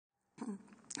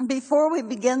Before we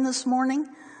begin this morning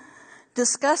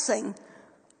discussing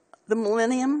the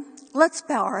Millennium, let's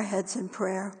bow our heads in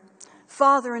prayer.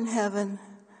 Father in heaven,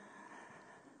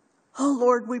 oh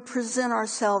Lord, we present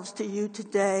ourselves to you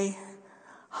today,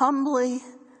 humbly,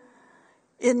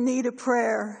 in need of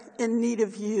prayer, in need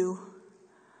of you.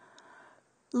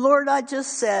 Lord, I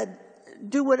just said,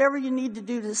 do whatever you need to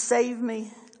do to save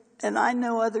me, and I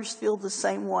know others feel the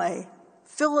same way.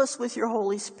 Fill us with your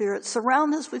Holy Spirit.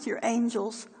 Surround us with your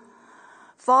angels.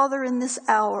 Father, in this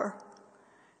hour,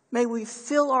 may we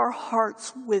fill our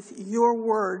hearts with your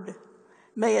word.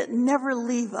 May it never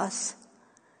leave us.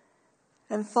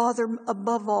 And Father,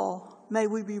 above all, may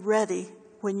we be ready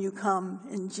when you come.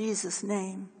 In Jesus'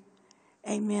 name,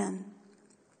 amen.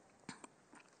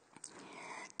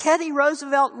 Teddy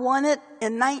Roosevelt won it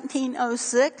in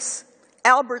 1906.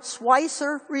 Albert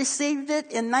Schweitzer received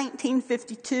it in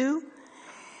 1952.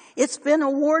 It's been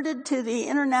awarded to the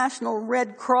International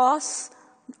Red Cross,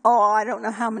 I don't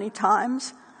know how many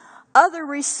times. Other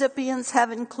recipients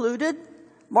have included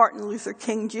Martin Luther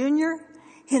King Jr.,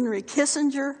 Henry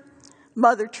Kissinger,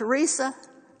 Mother Teresa,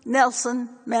 Nelson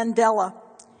Mandela.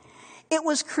 It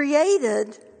was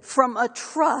created from a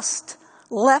trust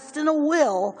left in a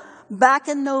will back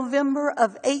in November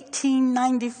of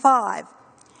 1895.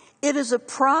 It is a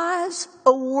prize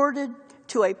awarded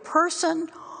to a person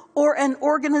or an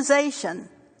organization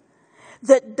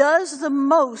that does the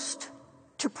most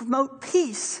to promote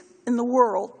peace in the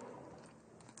world.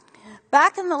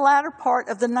 Back in the latter part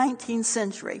of the 19th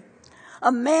century,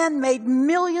 a man made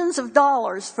millions of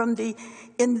dollars from the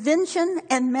invention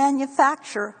and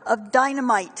manufacture of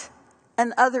dynamite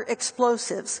and other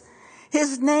explosives.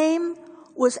 His name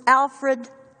was Alfred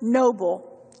Nobel.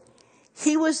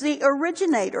 He was the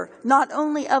originator not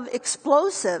only of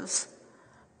explosives,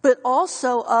 but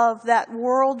also of that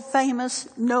world-famous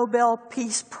Nobel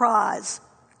Peace Prize.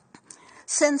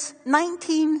 Since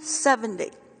 1970,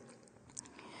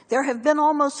 there have been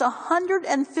almost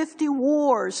 150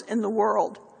 wars in the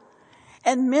world,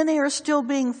 and many are still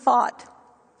being fought.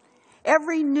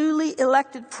 Every newly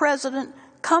elected president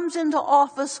comes into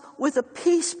office with a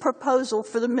peace proposal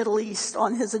for the Middle East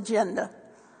on his agenda.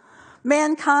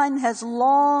 Mankind has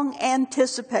long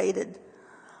anticipated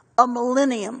a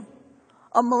millennium.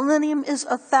 A millennium is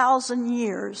 1,000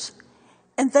 years,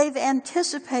 and they've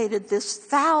anticipated this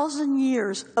 1,000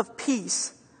 years of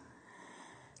peace.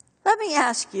 Let me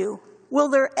ask you, will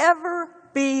there ever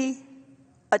be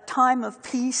a time of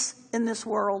peace in this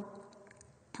world?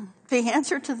 The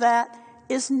answer to that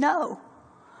is no.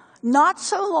 Not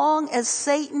so long as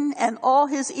Satan and all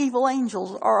his evil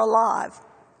angels are alive.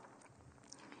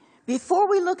 Before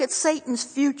we look at Satan's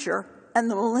future and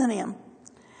the millennium,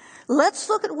 let's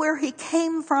look at where he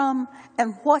came from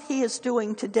and what he is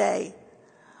doing today.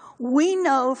 We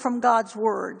know from God's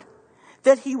word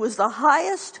that he was the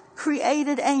highest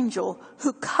created angel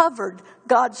who covered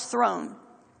God's throne.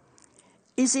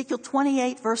 Ezekiel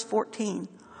 28, verse 14.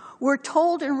 We're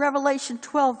told in Revelation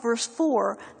 12, verse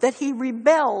 4, that he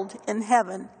rebelled in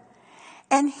heaven.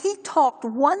 And he talked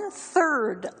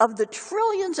 1/3 of the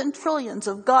trillions and trillions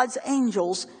of God's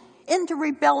angels into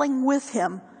rebelling with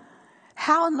him.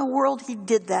 How in the world he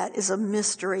did that is a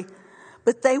mystery.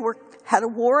 But they had a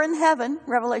war in heaven,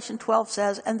 Revelation 12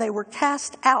 says, and they were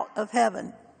cast out of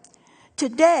heaven.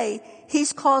 Today,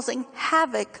 he's causing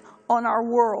havoc on our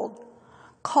world,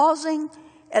 causing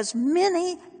as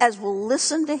many as will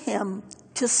listen to him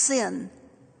to sin.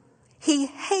 He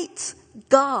hates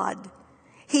God.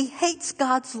 He hates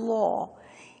God's law.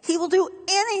 He will do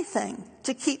anything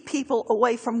to keep people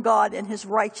away from God and his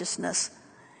righteousness.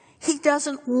 He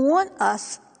doesn't want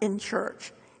us in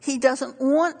church. He doesn't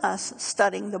want us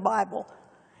studying the Bible.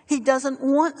 He doesn't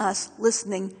want us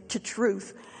listening to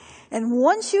truth. And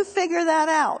once you figure that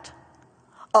out,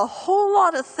 a whole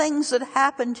lot of things that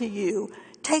happen to you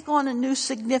take on a new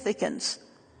significance.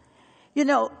 You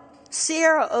know,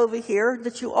 Sierra over here,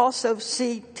 that you also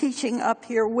see teaching up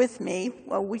here with me,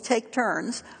 well, we take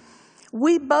turns.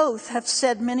 We both have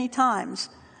said many times,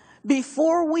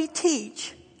 before we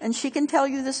teach, and she can tell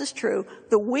you this is true,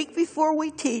 the week before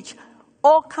we teach,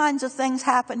 all kinds of things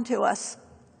happen to us.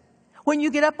 When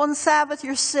you get up on Sabbath,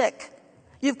 you're sick.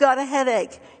 You've got a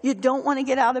headache. You don't want to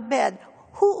get out of bed.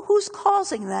 Who's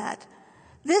causing that?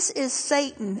 This is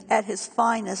Satan at his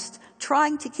finest,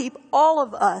 trying to keep all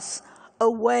of us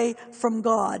away from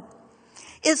God.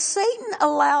 Is Satan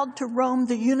allowed to roam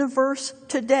the universe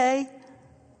today?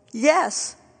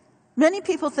 Yes. Many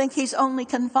people think he's only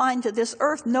confined to this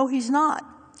earth. No, he's not.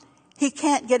 He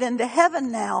can't get into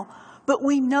heaven now. But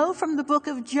we know from the book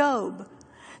of Job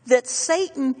that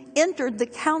Satan entered the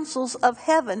councils of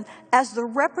heaven as the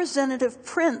representative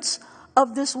prince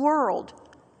of this world.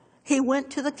 He went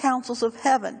to the councils of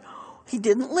heaven. He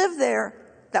didn't live there.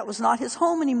 That was not his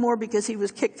home anymore because he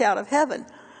was kicked out of heaven.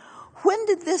 When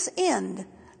did this end?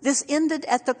 This ended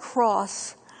at the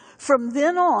cross. From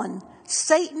then on,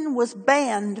 Satan was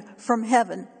banned from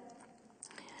heaven.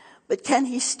 But can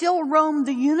he still roam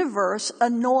the universe,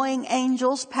 annoying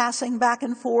angels passing back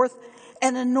and forth,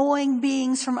 and annoying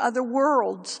beings from other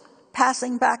worlds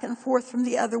passing back and forth from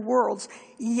the other worlds?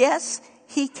 Yes,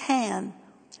 he can.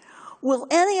 Will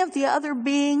any of the other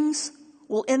beings,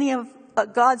 will any of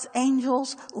God's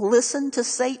angels listen to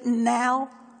Satan now?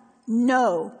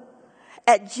 No.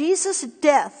 At Jesus'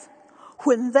 death,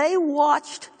 when they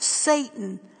watched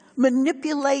Satan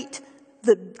manipulate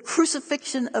the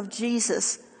crucifixion of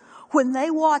Jesus, when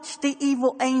they watched the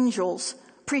evil angels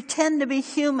pretend to be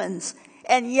humans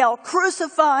and yell,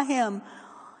 "Crucify him,"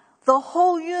 the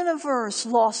whole universe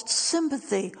lost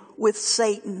sympathy with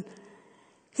Satan.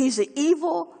 He's an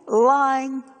evil,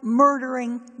 lying,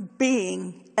 murdering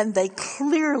being, and they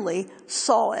clearly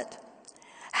saw it.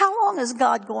 How long is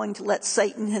God going to let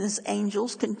Satan and his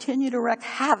angels continue to wreak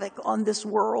havoc on this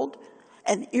world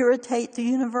and irritate the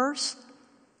universe?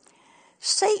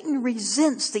 Satan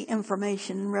resents the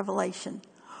information in Revelation,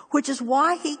 which is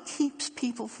why he keeps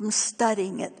people from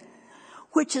studying it,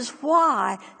 which is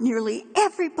why nearly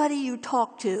everybody you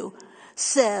talk to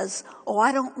says, "Oh,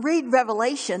 I don't read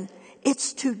Revelation.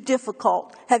 It's too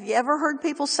difficult." Have you ever heard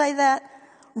people say that?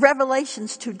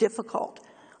 Revelation's too difficult.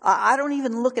 I don't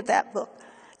even look at that book.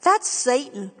 That's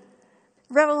Satan.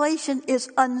 Revelation is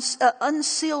an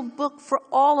unsealed book for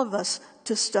all of us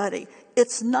to study.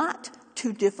 It's not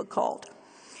too difficult.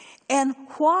 And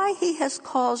why he has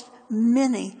caused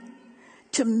many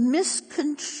to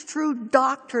misconstrue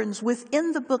doctrines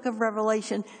within the book of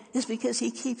Revelation is because he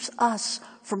keeps us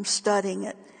from studying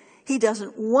it. He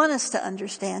doesn't want us to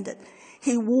understand it.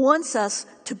 He wants us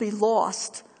to be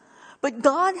lost. But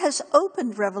God has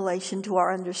opened Revelation to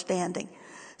our understanding.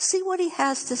 See what he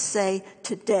has to say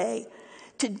today.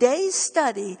 Today's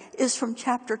study is from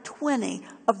chapter 20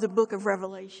 of the book of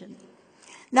Revelation.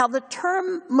 Now, the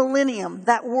term millennium,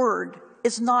 that word,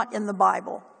 is not in the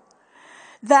Bible.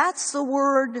 That's the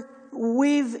word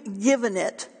we've given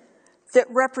it that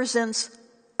represents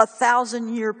a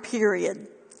 1,000-year period.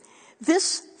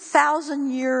 This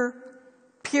 1,000-year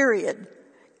period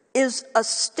is a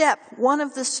step, one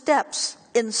of the steps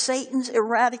in Satan's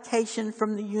eradication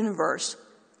from the universe.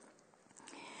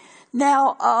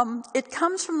 Now, it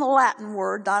comes from the Latin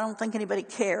word, I don't think anybody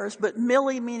cares, but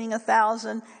milli meaning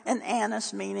 1,000 and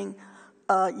annus meaning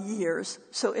years.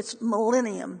 So it's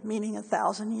millennium meaning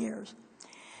 1,000 years.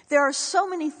 There are so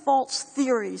many false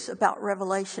theories about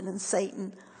Revelation and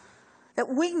Satan that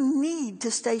we need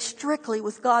to stay strictly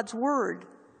with God's word.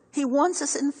 He wants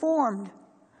us informed.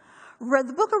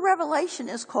 The book of Revelation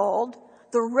is called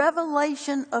the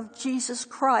Revelation of Jesus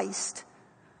Christ.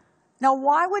 Now,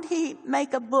 why would he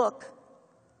make a book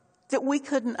that we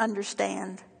couldn't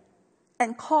understand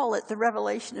and call it the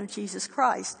Revelation of Jesus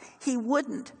Christ? He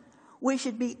wouldn't. We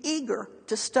should be eager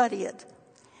to study it.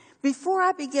 Before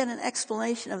I begin an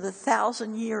explanation of the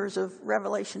 1,000 years of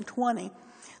Revelation 20,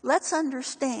 let's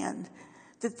understand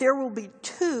that there will be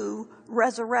 2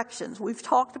 resurrections. We've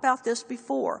talked about this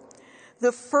before.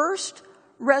 The first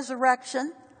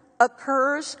resurrection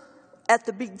occurs at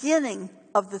the beginning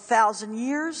of the 1,000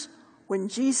 years when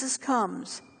Jesus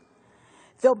comes.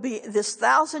 There'll be this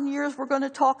 1,000 years we're going to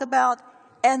talk about,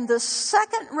 and the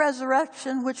second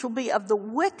resurrection, which will be of the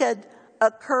wicked,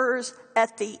 occurs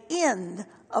at the end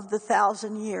of the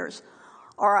 1,000 years.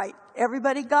 All right,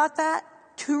 everybody got that?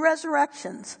 2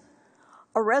 resurrections.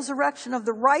 A resurrection of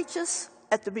the righteous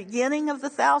at the beginning of the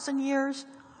 1,000 years,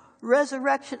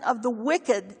 resurrection of the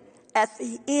wicked at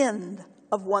the end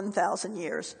of 1,000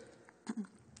 years.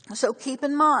 So keep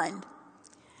in mind,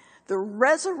 the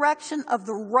resurrection of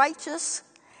the righteous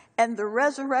and the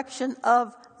resurrection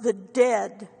of the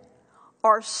dead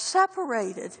are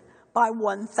separated by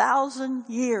 1,000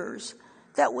 years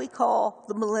that we call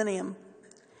the millennium.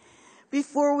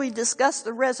 Before we discuss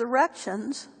the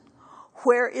resurrections,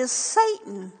 where is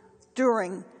Satan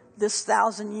during this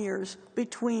 1,000 years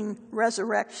between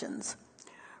resurrections?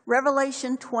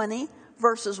 Revelation 20,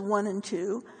 verses 1 and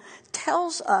 2,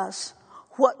 tells us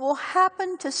what will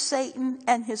happen to Satan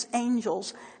and his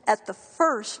angels at the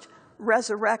first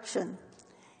resurrection.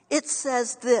 It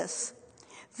says this: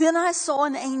 "Then I saw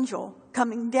an angel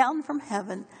coming down from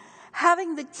heaven,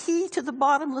 having the key to the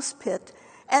bottomless pit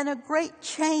and a great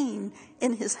chain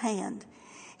in his hand.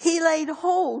 He laid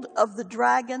hold of the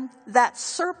dragon, that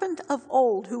serpent of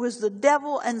old, who is the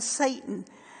devil and Satan,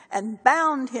 and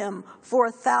bound him for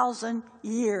 1,000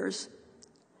 years.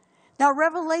 Now,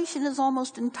 Revelation is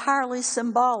almost entirely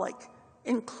symbolic,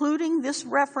 including this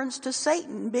reference to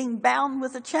Satan being bound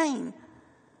with a chain.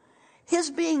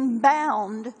 His being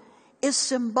bound is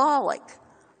symbolic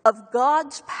of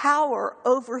God's power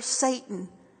over Satan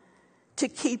to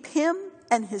keep him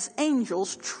and his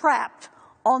angels trapped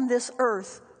on this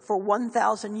earth for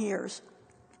 1,000 years.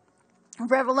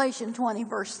 Revelation 20,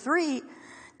 verse 3,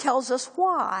 tells us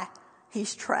why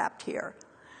he's trapped here.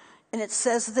 And it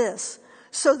says this,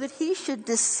 so that he should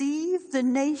deceive the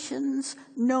nations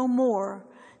no more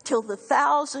till the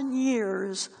 1,000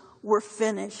 years were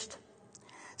finished.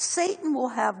 Satan will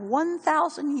have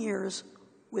 1,000 years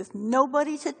with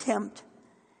nobody to tempt,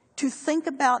 to think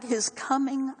about his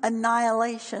coming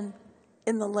annihilation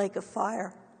in the lake of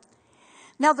fire.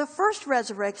 Now, the first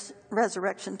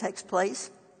resurrection takes place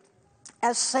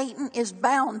as Satan is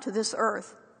bound to this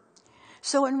earth.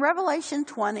 So in Revelation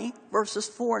 20, verses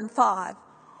 4 and 5,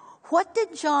 what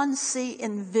did John see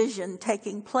in vision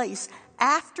taking place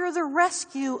after the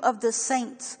rescue of the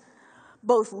saints,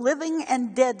 both living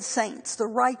and dead saints, the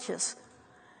righteous,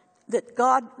 that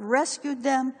God rescued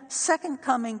them, second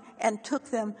coming, and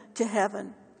took them to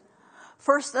heaven?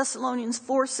 1 Thessalonians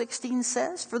 4:16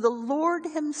 says, for the Lord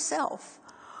himself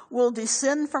will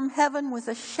descend from heaven with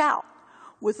a shout,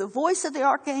 with the voice of the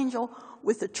archangel,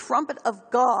 with the trumpet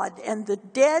of God, and the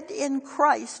dead in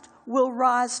Christ will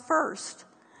rise first.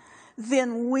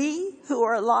 Then we who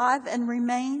are alive and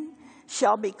remain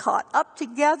shall be caught up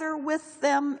together with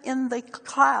them in the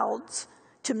clouds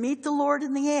to meet the Lord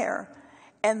in the air,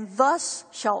 and thus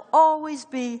shall always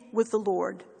be with the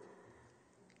Lord.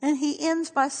 And he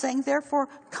ends by saying, therefore,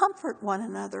 comfort one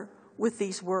another with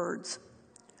these words.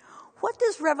 What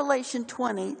does Revelation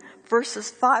 20,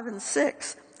 verses 5 and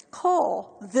 6,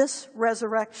 call this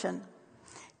resurrection?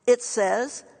 It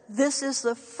says, this is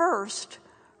the first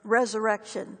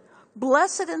resurrection.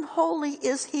 Blessed and holy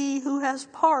is he who has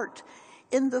part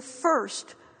in the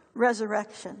first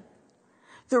resurrection.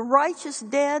 The righteous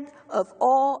dead of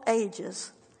all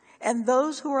ages and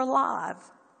those who are alive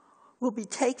will be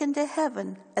taken to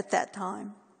heaven at that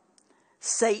time.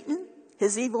 Satan,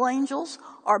 his evil angels,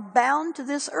 are bound to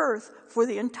this earth for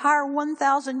the entire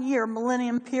 1,000-year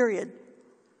millennium period.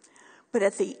 But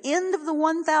at the end of the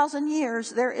 1,000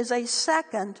 years, there is a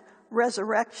second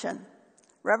resurrection.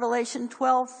 Revelation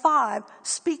 12:5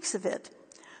 speaks of it.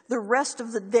 The rest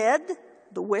of the dead,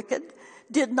 the wicked,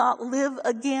 did not live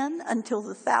again until the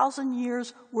 1,000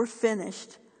 years were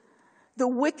finished. The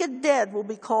wicked dead will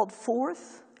be called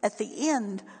forth at the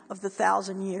end of the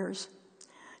 1,000 years.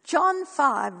 John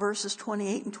 5, verses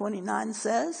 28 and 29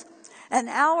 says, an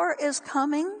hour is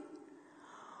coming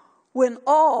when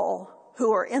all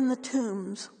who are in the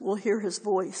tombs will hear his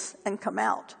voice and come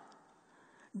out.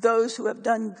 Those who have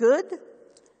done good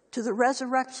to the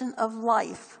resurrection of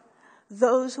life,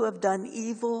 those who have done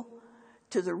evil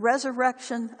to the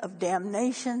resurrection of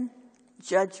damnation,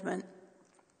 judgment.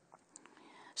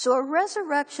 So a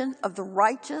resurrection of the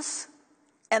righteous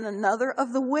and another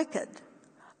of the wicked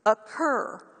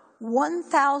occur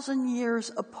 1,000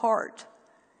 years apart.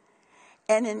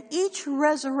 And in each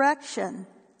resurrection,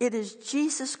 it is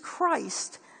Jesus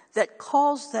Christ that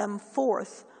calls them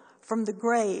forth from the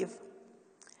grave.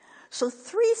 So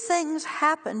 3 things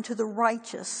happen to the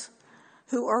righteous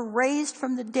who are raised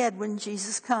from the dead when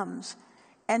Jesus comes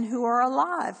and who are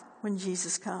alive when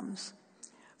Jesus comes.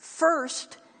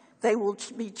 First, they will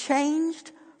be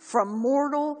changed from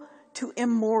mortal to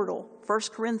immortal. 1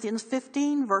 Corinthians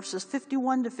 15, verses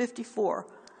 51 to 54.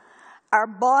 Our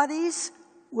bodies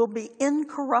will be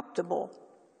incorruptible.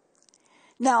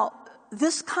 Now,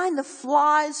 this kind of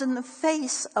flies in the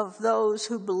face of those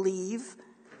who believe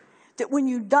that when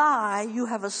you die, you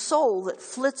have a soul that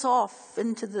flits off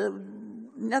into the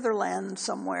Netherlands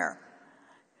somewhere.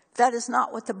 That is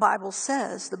not what the Bible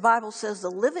says. The Bible says the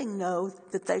living know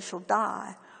that they shall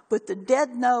die, but the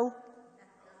dead know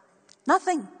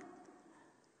nothing.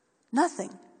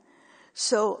 Nothing.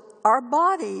 So our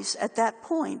bodies at that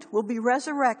point will be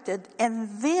resurrected,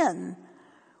 and then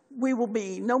we will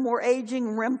be no more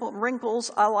aging, wrinkles,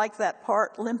 I like that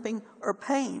part, limping, or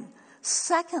pain.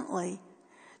 Secondly,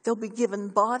 they'll be given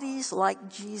bodies like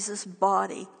Jesus'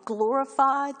 body,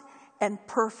 glorified and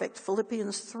perfect.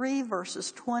 Philippians 3,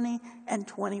 verses 20 and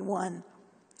 21.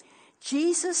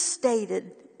 Jesus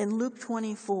stated in Luke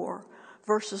 24,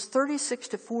 verses 36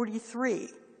 to 43,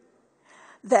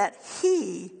 that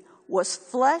he was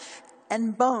flesh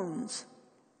and bones,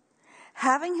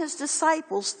 having his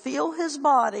disciples feel his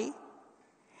body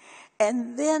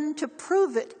And then to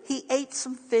prove it, he ate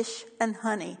some fish and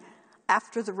honey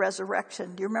after the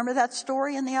resurrection. Do you remember that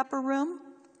story in the upper room?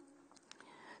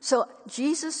 So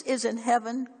Jesus is in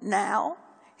heaven now.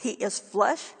 He is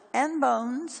flesh and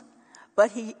bones,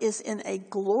 but he is in a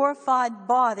glorified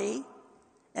body,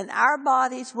 and our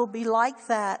bodies will be like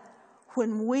that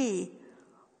when we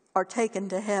are taken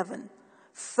to heaven.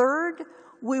 Third,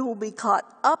 we will be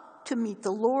caught up to meet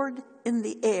the Lord in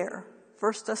the air.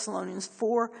 1 Thessalonians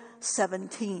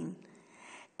 4:17.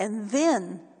 And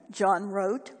then John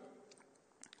wrote,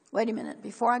 wait a minute,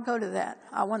 before I go to that,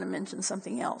 I want to mention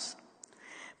something else.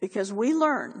 Because we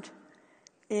learned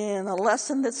in a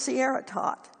lesson that Sierra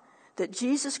taught that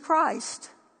Jesus Christ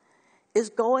is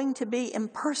going to be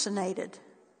impersonated.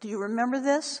 Do you remember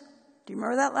this? Do you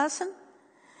remember that lesson?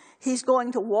 He's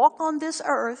going to walk on this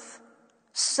earth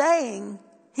saying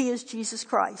he is Jesus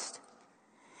Christ.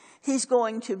 He's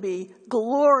going to be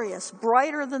glorious,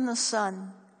 brighter than the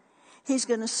sun. He's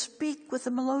going to speak with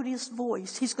a melodious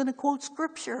voice. He's going to quote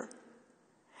scripture.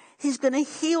 He's going to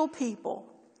heal people.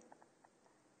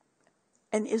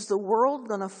 And is the world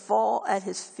going to fall at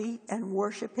his feet and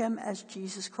worship him as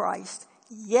Jesus Christ?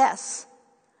 Yes.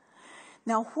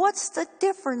 Now, what's the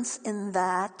difference in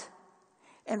that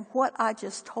and what I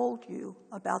just told you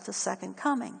about the second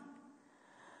coming?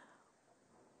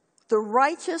 The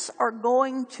righteous are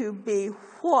going to be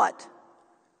what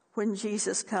when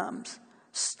Jesus comes?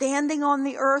 Standing on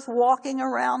the earth, walking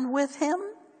around with him?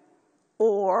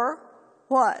 Or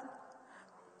what?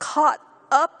 Caught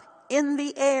up in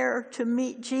the air to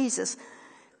meet Jesus.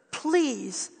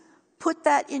 Please put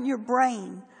that in your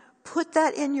brain. Put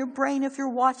that in your brain if you're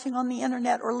watching on the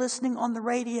internet or listening on the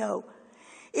radio.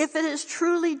 If it is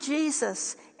truly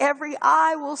Jesus, every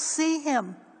eye will see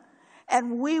him,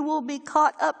 and we will be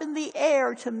caught up in the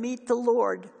air to meet the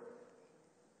Lord.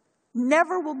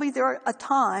 Never will be there a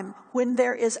time when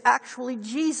there is actually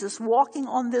Jesus walking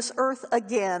on this earth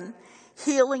again,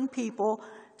 healing people,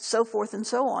 so forth and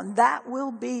so on. That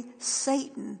will be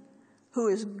Satan, who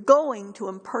is going to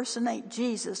impersonate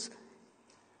Jesus.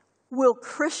 Will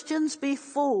Christians be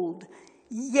fooled?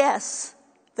 Yes,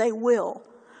 they will,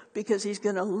 because he's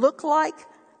going to look like,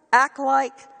 act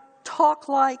like, talk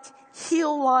like,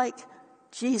 heal like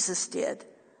Jesus did.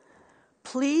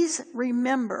 Please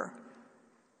remember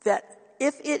that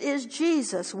if it is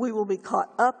Jesus, we will be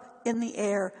caught up in the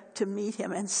air to meet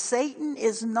him. And Satan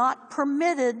is not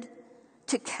permitted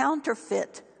to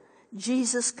counterfeit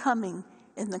Jesus coming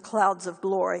in the clouds of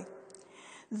glory.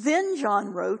 Then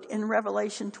John wrote in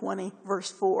Revelation 20,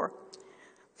 verse 4,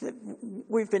 that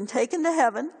we've been taken to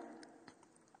heaven.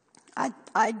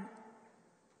 I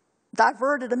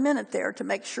diverted a minute there to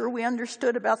make sure we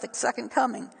understood about the second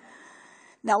coming.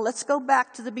 Now let's go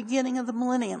back to the beginning of the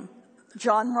millennium.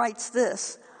 John writes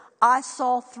this, I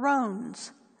saw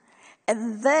thrones,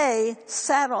 and they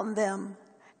sat on them,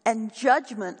 and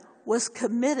judgment was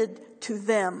committed to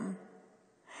them.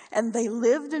 And they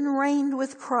lived and reigned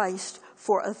with Christ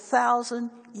for 1,000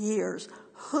 years.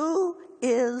 Who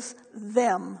is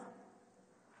them?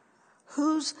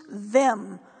 Who's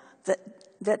them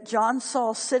that John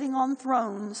saw sitting on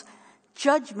thrones?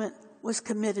 Judgment was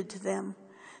committed to them.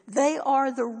 They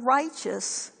are the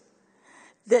righteous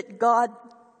that God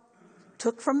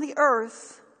took from the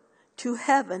earth to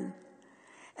heaven,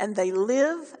 and they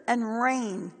live and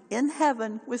reign in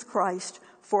heaven with Christ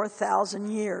for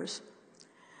 1,000 years.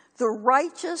 The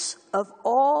righteous of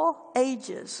all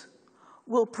ages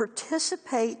will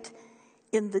participate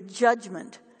in the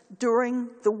judgment during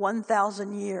the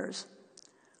 1,000 years.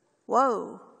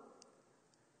 Whoa.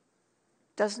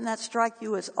 Doesn't that strike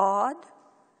you as odd?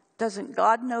 Doesn't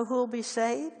God know who will be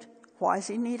saved? Why does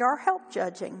he need our help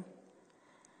judging?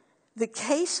 The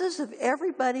cases of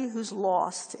everybody who's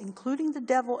lost, including the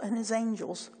devil and his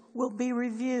angels, will be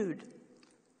reviewed.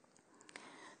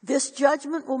 This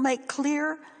judgment will make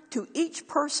clear to each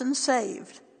person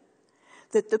saved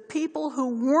that the people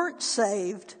who weren't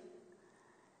saved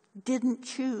didn't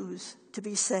choose to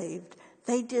be saved.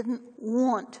 They didn't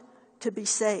want to be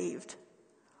saved.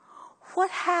 What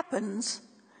happens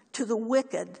to the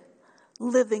wicked,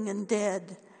 living and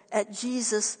dead, at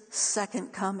Jesus'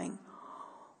 second coming?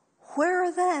 Where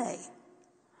are they?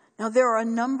 Now, there are a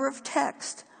number of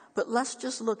texts, but let's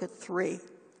just look at 3.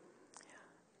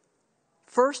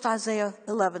 First, Isaiah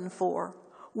 11:4.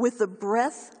 With the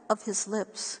breath of his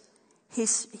lips, he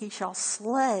shall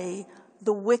slay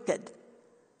the wicked.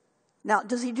 Now,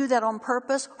 does he do that on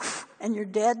purpose? And you're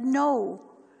dead? No.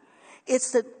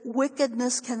 It's that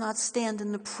wickedness cannot stand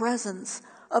in the presence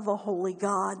of a holy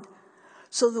God.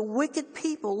 So the wicked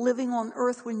people living on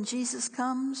earth when Jesus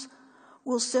comes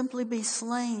will simply be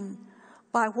slain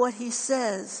by what he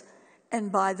says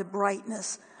and by the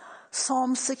brightness.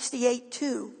 Psalm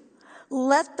 68:2.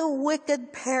 Let the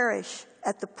wicked perish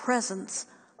at the presence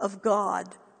of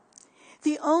God.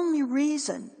 The only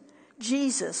reason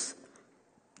Jesus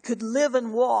could live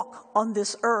and walk on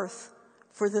this earth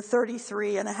for the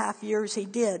 33 and a half years he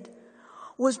did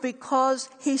was because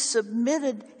he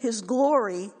submitted his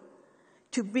glory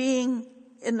to being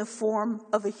in the form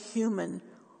of a human,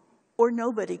 or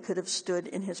nobody could have stood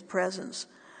in his presence.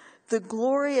 The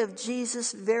glory of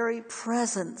Jesus' very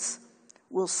presence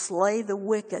will slay the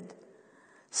wicked.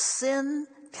 Sin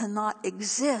cannot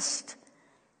exist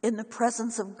in the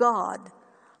presence of God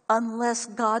unless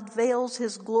God veils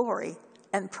his glory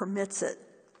and permits it.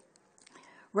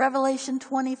 Revelation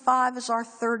 25 is our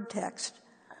third text.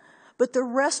 But the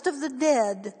rest of the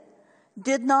dead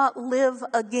did not live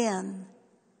again.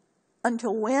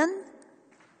 Until when?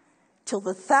 Till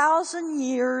the 1,000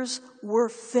 years were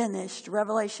finished.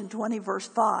 Revelation 20, verse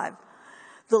 5.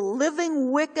 The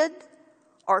living wicked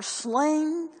are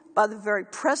slain by the very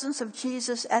presence of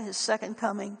Jesus at his second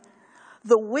coming.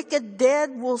 The wicked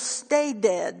dead will stay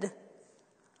dead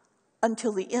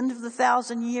until the end of the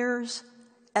 1,000 years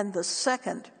and the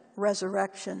second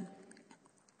resurrection.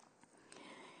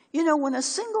 You know, when a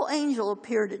single angel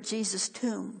appeared at Jesus'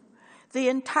 tomb, the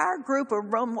entire group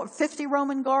of 50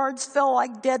 Roman guards fell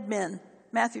like dead men.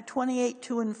 Matthew 28,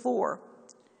 2 and 4.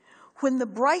 When the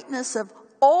brightness of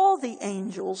all the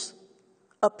angels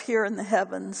appear in the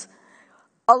heavens,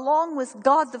 along with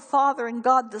God the Father and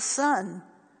God the Son,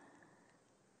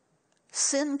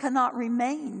 sin cannot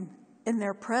remain in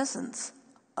their presence,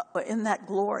 in that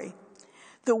glory.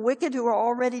 The wicked who are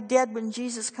already dead when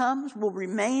Jesus comes will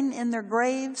remain in their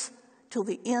graves till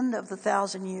the end of the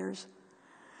 1,000 years.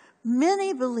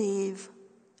 Many believe,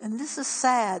 and this is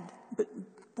sad, but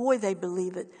boy, they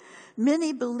believe it.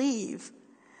 Many believe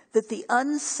that the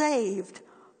unsaved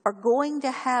are going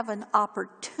to have an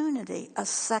opportunity, a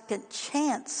second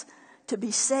chance to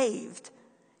be saved.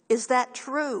 Is that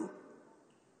true?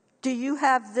 Do you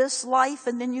have this life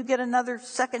and then you get another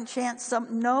second chance?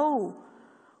 No.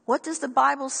 What does the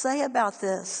Bible say about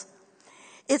this?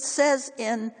 It says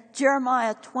in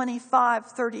Jeremiah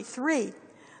 25:33,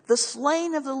 the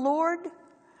slain of the Lord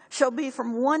shall be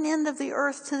from one end of the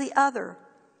earth to the other.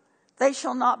 They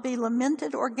shall not be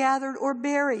lamented or gathered or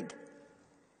buried.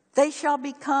 They shall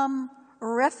become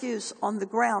refuse on the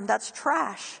ground. That's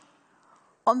trash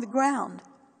on the ground.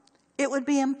 It would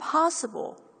be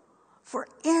impossible for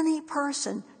any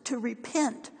person to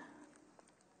repent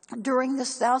during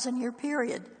this 1,000-year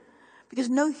period, because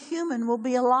no human will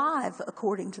be alive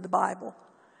according to the Bible,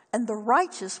 and the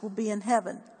righteous will be in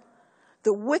heaven.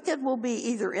 The wicked will be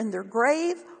either in their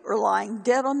grave or lying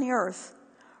dead on the earth.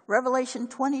 Revelation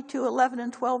 22:11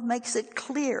 and 12 makes it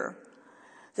clear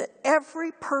that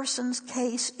every person's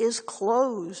case is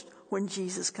closed when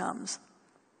Jesus comes.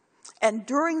 And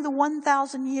during the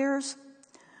 1,000 years,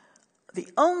 the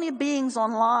only beings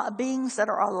that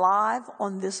are alive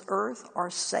on this earth are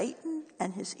Satan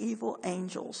and his evil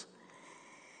angels.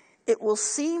 It will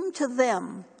seem to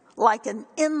them like an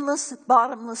endless,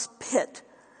 bottomless pit,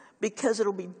 because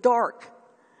it'll be dark,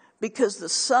 because the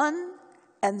sun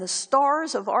and the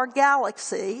stars of our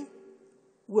galaxy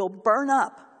will burn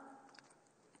up.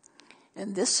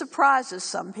 And this surprises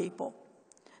some people.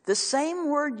 The same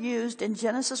word used in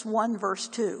Genesis 1, verse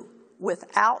 2,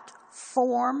 without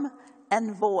form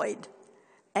and void,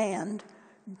 and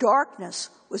darkness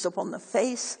was upon the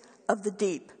face of the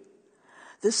deep.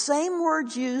 The same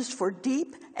words used for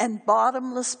deep and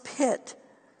bottomless pit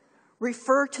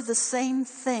refer to the same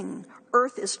thing.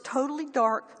 Earth is totally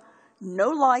dark, no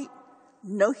light,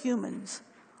 no humans,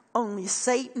 only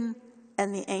Satan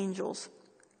and the angels.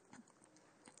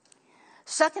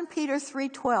 2 Peter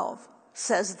 3:12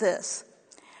 says this,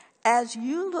 as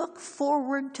you look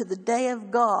forward to the day of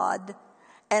God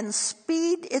and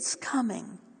speed its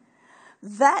coming,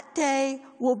 that day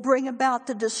will bring about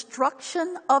the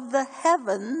destruction of the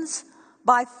heavens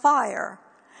by fire,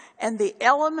 and the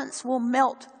elements will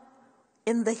melt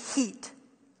in the heat.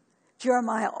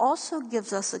 Jeremiah also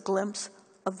gives us a glimpse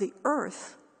of the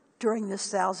earth during this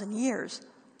 1,000 years.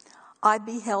 I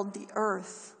beheld the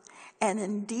earth, and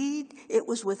indeed it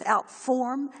was without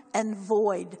form and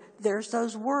void. There's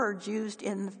those words used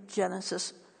in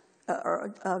Genesis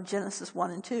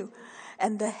 1 and 2.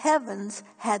 And the heavens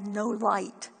had no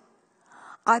light.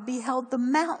 I beheld the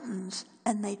mountains,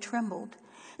 and they trembled,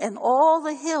 and all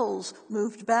the hills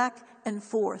moved back and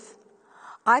forth.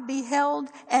 I beheld,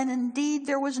 and indeed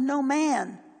there was no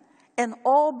man, and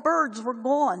all birds were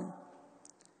gone.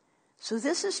 So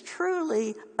this is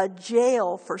truly a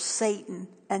jail for Satan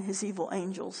and his evil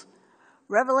angels.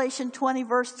 Revelation 20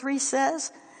 verse 3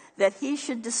 says that he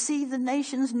should deceive the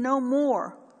nations no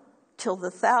more till the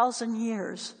 1,000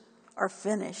 years are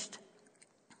finished.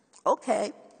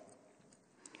 Okay.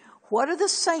 What are the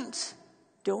saints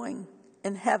doing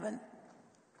in heaven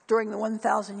during the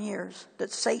 1,000 years that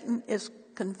Satan is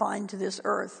confined to this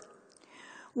earth?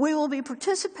 We will be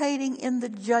participating in the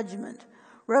judgment.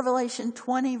 Revelation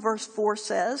 20 verse 4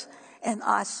 says, "And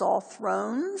I saw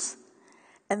thrones,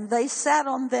 and they sat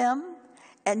on them,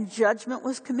 and judgment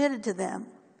was committed to them.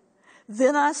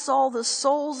 Then I saw the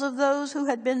souls of those who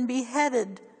had been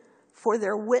beheaded for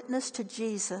their witness to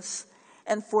Jesus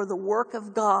and for the work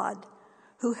of God,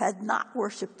 who had not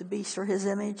worshipped the beast or his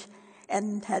image,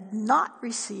 and had not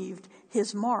received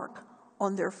his mark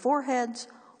on their foreheads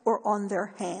or on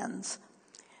their hands."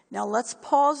 Now let's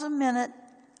pause a minute.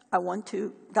 I want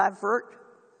to divert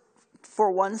for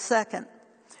 1 second.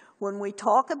 When we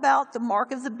talk about the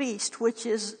mark of the beast, which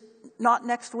is not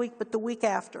next week but the week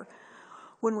after,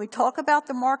 when we talk about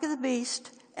the mark of the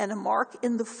beast and a mark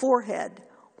in the forehead,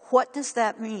 what does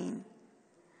that mean?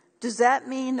 Does that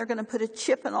mean they're going to put a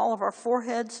chip in all of our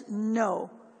foreheads?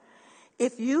 No.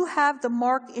 If you have the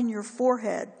mark in your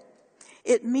forehead,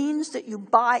 it means that you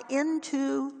buy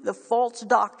into the false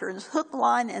doctrines, hook,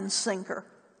 line, and sinker.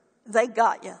 They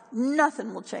got you.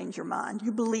 Nothing will change your mind.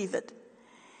 You believe it.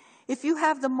 If you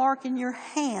have the mark in your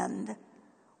hand,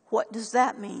 what does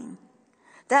that mean?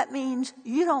 That means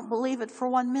you don't believe it for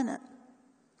 1 minute,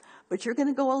 but you're going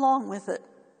to go along with it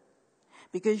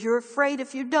because you're afraid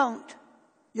if you don't,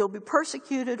 you'll be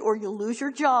persecuted or you'll lose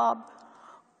your job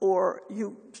or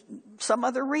some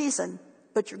other reason,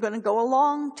 but you're going to go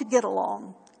along to get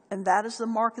along. And that is the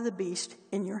mark of the beast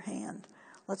in your hand.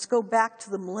 Let's go back to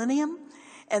the millennium.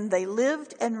 And they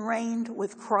lived and reigned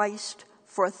with Christ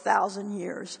for 1,000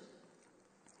 years.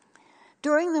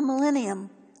 During the millennium,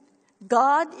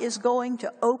 God is going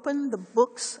to open the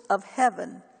books of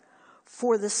heaven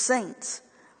for the saints.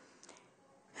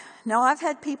 Now, I've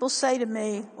had people say to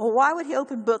me, well, why would he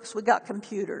open books? We got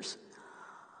computers.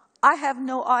 I have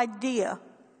no idea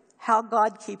how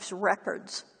God keeps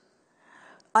records.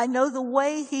 I know the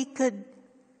way he could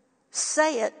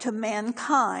say it to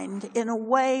mankind in a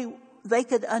way they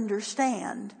could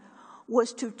understand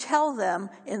was to tell them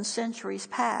in centuries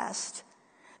past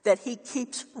that he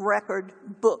keeps record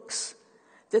books,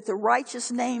 that the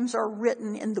righteous names are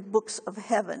written in the books of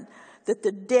heaven, that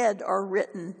the dead are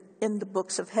written in the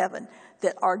books of heaven,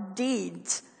 that our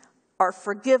deeds, our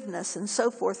forgiveness, and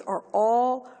so forth are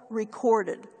all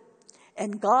recorded.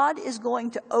 And God is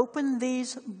going to open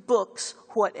these books,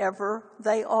 whatever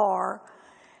they are,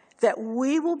 that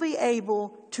we will be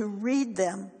able to read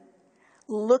them,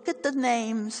 look at the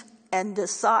names, and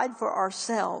decide for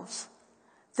ourselves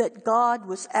that God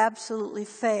was absolutely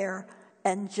fair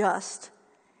and just,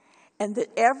 and that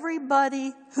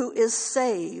everybody who is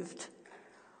saved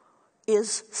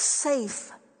is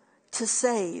safe to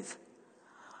save.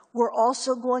 We're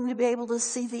also going to be able to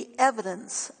see the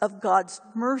evidence of God's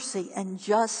mercy and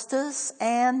justice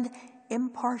and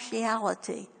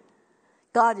impartiality.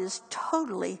 God is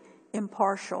totally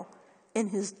impartial in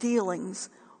his dealings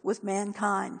with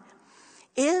mankind.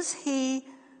 Is he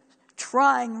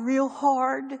trying real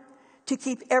hard to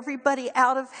keep everybody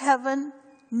out of heaven?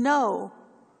 No.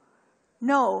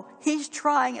 No, he's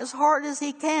trying as hard as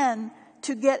he can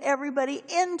to get everybody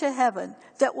into heaven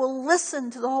that will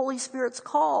listen to the Holy Spirit's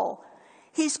call.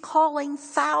 He's calling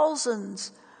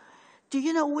thousands. Do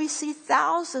you know we see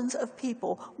thousands of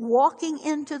people walking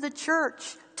into the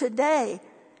church today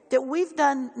that we've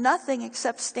done nothing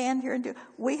except stand here and do.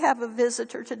 We have a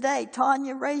visitor today.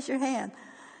 Tanya, raise your hand.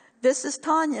 This is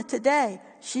Tanya today.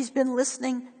 She's been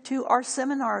listening to our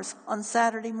seminars on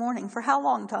Saturday morning. For how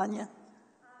long, Tanya?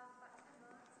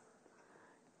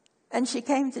 And she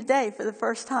came today for the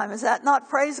first time. Is that not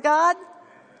praise God?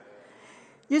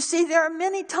 You see, there are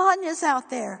many Tanyas out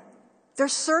there. They're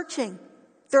searching.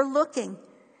 They're looking.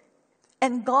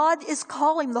 And God is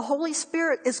calling. The Holy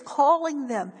Spirit is calling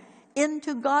them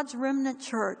into God's remnant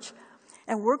church.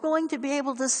 And we're going to be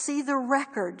able to see the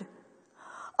record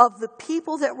of the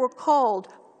people that were called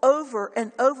over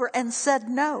and said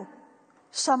no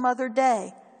some other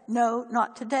day. No,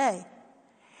 not today.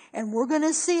 And we're going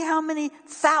to see how many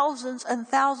thousands and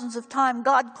thousands of times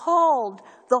God called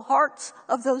the hearts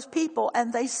of those people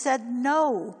and they said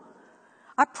no.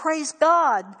 I praise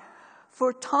God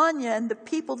for Tanya and the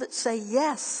people that say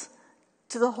yes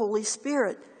to the Holy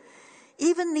Spirit.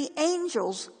 Even the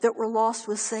angels that were lost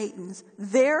with Satan,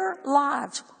 their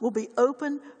lives will be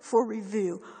open for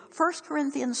review. 1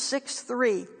 Corinthians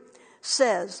 6:3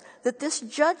 says that this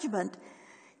judgment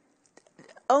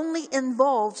only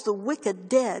involves the wicked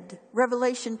dead.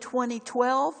 Revelation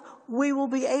 20:12, we will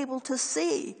be able to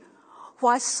see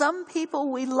why some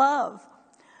people we love,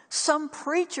 some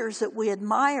preachers that we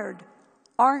admired,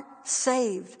 aren't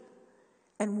saved.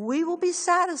 And we will be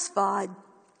satisfied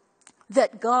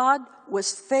that God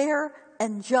was fair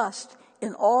and just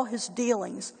in all his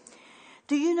dealings.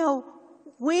 Do you know,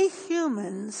 we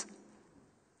humans,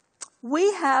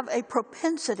 we have a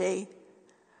propensity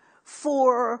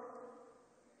for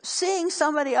seeing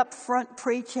somebody up front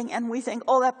preaching and we think,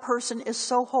 oh, that person is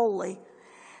so holy.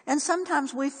 And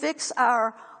sometimes we fix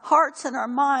our hearts and our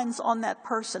minds on that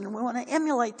person, and we want to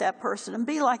emulate that person and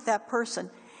be like that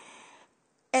person.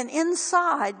 And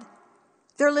inside,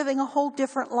 they're living a whole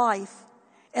different life.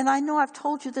 And I know I've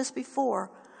told you this before,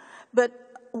 but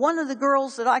one of the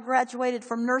girls that I graduated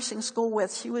from nursing school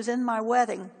with, she was in my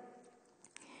wedding.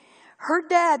 Her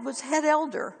dad was head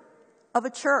elder of a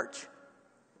church.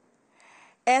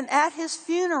 And at his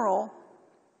funeral,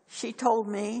 she told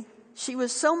me, she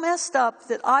was so messed up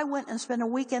that I went and spent a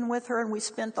weekend with her, and we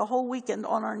spent the whole weekend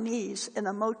on our knees in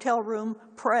a motel room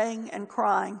praying and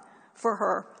crying for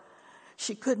her.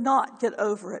 She could not get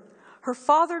over it. Her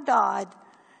father died.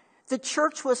 The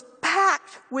church was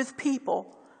packed with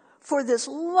people for this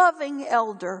loving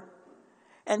elder.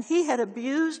 And he had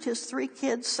abused his 3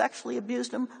 kids, sexually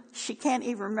abused them. She can't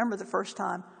even remember the first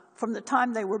time, from the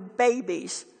time they were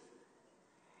babies.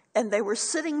 And they were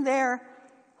sitting there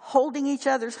holding each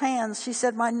other's hands. She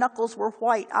said, my knuckles were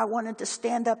white. I wanted to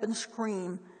stand up and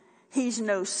scream, he's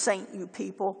no saint, you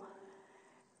people.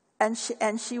 And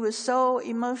she was so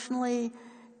emotionally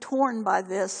torn by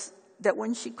this that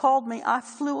when she called me, I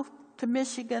flew to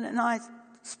Michigan and I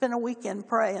spent a weekend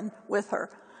praying with her.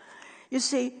 You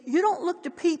see, you don't look to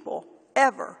people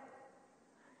ever.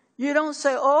 You don't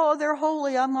say, oh, they're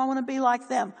holy, I want to be like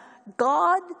them.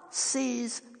 God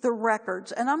sees the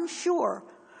records. And I'm sure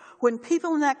when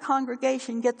people in that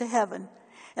congregation get to heaven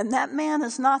and that man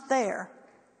is not there,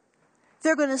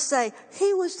 they're going to say,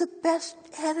 he was the best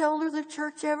head elder the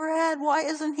church ever had. Why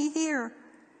isn't he here?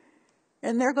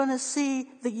 And they're going to see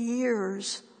the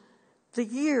years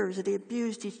that he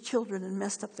abused these children and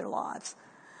messed up their lives.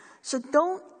 So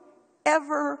don't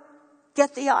ever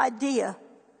get the idea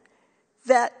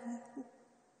that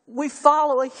we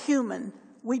follow a human.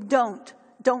 We don't.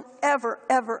 Don't ever,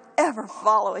 ever, ever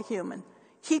follow a human.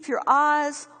 Keep your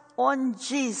eyes on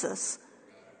Jesus.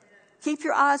 Keep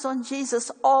your eyes on Jesus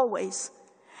always.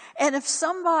 And if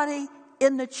somebody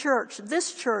in the church,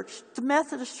 this church, the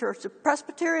Methodist church, the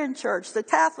Presbyterian church, the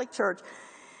Catholic church,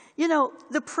 you know,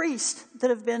 the priests that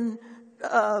have been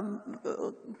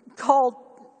called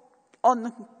on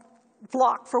the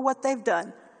block for what they've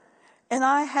done. And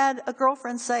I had a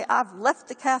girlfriend say, I've left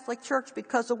the Catholic Church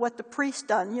because of what the priest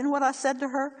done. You know what I said to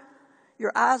her?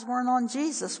 Your eyes weren't on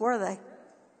Jesus, were they?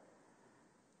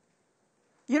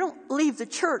 You don't leave the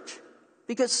church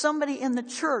because somebody in the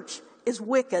church is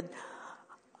wicked.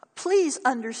 Please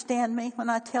understand me when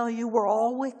I tell you we're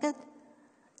all wicked,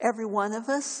 every one of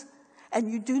us.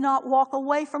 And you do not walk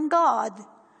away from God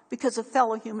because a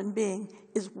fellow human being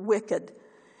is wicked.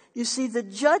 You see, the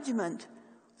judgment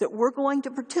that we're going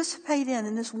to participate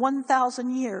in this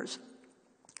 1,000 years,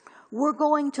 we're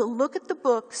going to look at the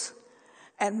books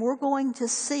and we're going to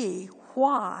see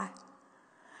why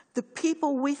the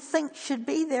people we think should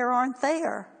be there aren't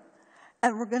there.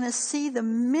 And we're going to see the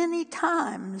many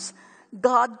times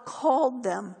God called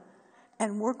them.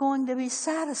 And we're going to be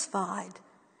satisfied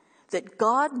that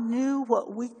God knew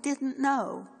what we didn't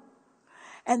know.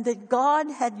 And that God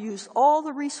had used all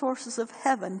the resources of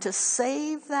heaven to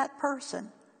save that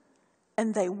person.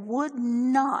 And they would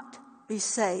not be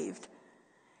saved.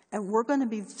 And we're going to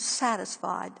be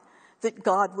satisfied that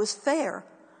God was fair.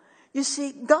 You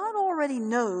see, God already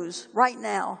knows right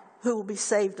now who will be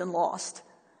saved and lost.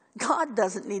 God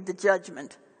doesn't need the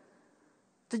judgment.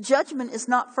 The judgment is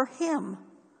not for him.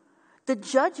 The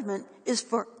judgment is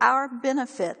for our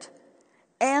benefit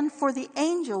and for the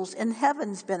angels in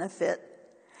heaven's benefit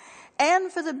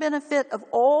and for the benefit of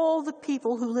all the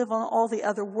people who live on all the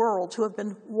other worlds who have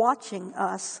been watching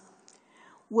us.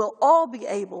 We'll all be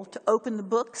able to open the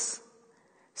books,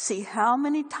 see how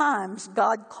many times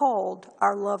God called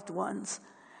our loved ones,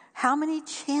 how many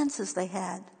chances they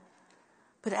had,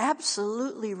 but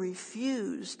absolutely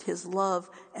refused his love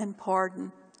and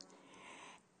pardon.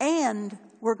 And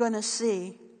we're going to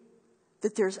see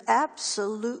that there's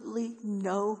absolutely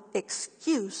no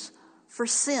excuse for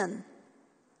sin.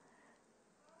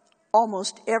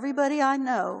 Almost everybody I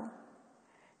know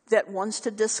that wants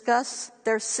to discuss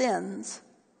their sins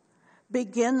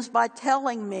begins by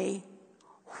telling me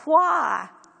why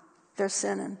they're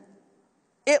sinning.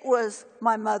 It was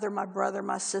my mother, my brother,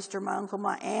 my sister, my uncle,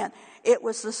 my aunt. It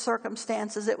was the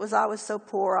circumstances. It was I was so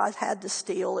poor I had to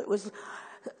steal.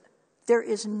 There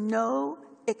is no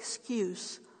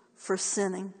excuse for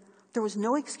sinning. There was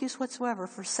no excuse whatsoever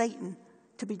for Satan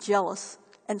to be jealous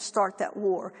and start that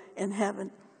war in heaven.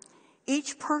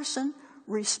 Each person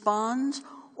responds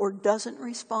or doesn't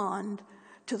respond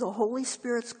to the Holy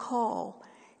Spirit's call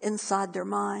inside their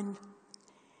mind.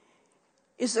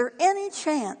 Is there any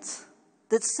chance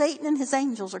that Satan and his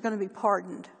angels are going to be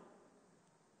pardoned?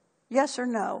 Yes or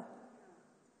no?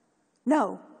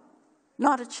 No,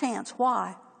 not a chance.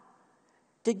 Why?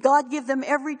 Did God give them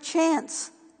every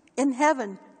chance in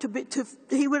heaven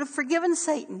he would have forgiven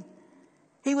Satan?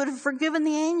 He would have forgiven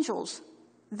the angels.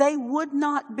 They would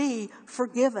not be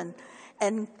forgiven.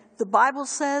 And the Bible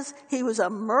says he was a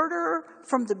murderer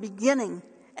from the beginning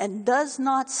and does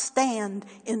not stand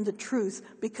in the truth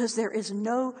because there is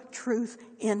no truth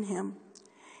in him.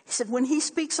 He said when he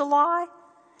speaks a lie,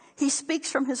 he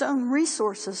speaks from his own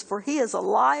resources, for he is a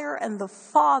liar and the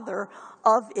father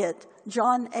of it.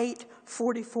 John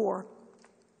 8:44.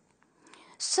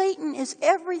 Satan is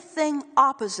everything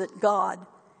opposite God.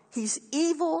 He's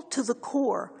evil to the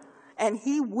core, and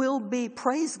he will be,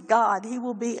 praise God, he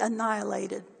will be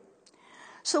annihilated.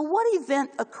 So what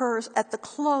event occurs at the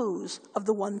close of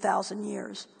the 1,000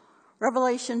 years?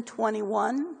 Revelation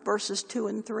 21, verses 2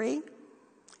 and 3.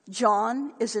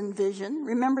 John is in vision.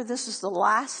 Remember, this is the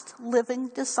last living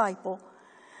disciple.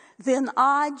 Then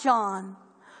I, John,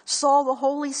 saw the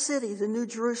holy city, the New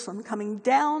Jerusalem, coming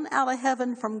down out of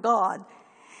heaven from God.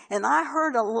 And I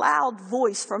heard a loud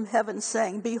voice from heaven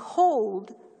saying,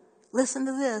 behold, listen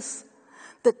to this,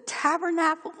 the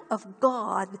tabernacle of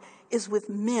God is with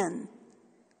men.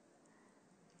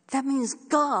 That means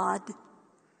God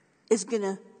is going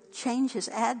to change his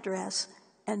address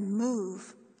and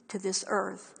move to this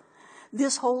earth.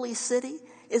 This holy city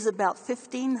is about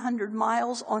 1,500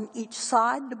 miles on each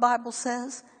side, the Bible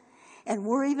says. And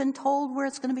we're even told where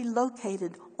it's going to be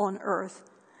located on earth.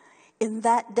 In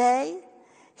that day,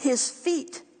 his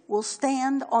feet will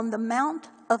stand on the Mount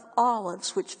of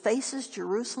Olives, which faces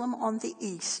Jerusalem on the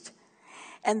east.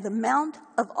 And the Mount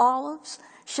of Olives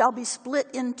shall be split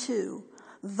in two.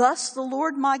 Thus the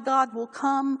Lord my God will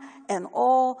come, and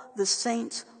all the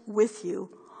saints with you.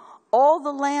 All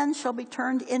the land shall be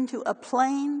turned into a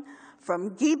plain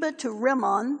from Geba to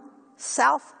Rimmon,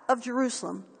 south of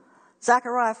Jerusalem.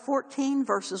 Zechariah 14,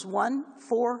 verses 1,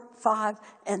 4, 5,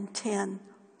 and 10.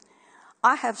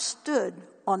 I have stood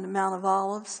on the Mount of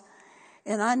Olives,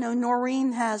 and I know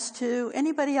Noreen has too.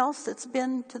 Anybody else that's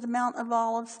been to the Mount of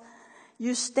Olives?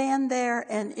 You stand there,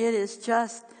 and it is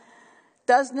just,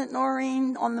 doesn't it,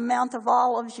 Noreen, on the Mount of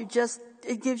Olives,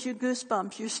 it gives you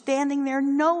goosebumps. You're standing there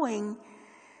knowing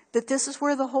that this is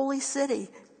where the holy city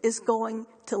is going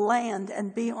to land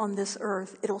and be on this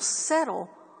earth. It'll settle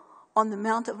on the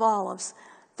Mount of Olives.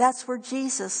 That's where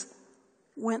Jesus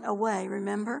went away,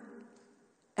 remember?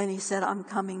 And he said, I'm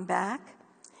coming back.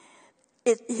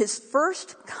 His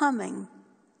first coming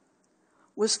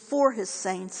was for his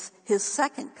saints. His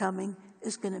second coming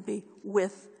is going to be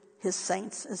with his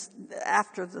saints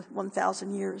after the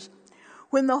 1,000 years.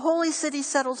 When the holy city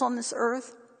settles on this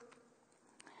earth,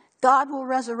 God will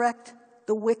resurrect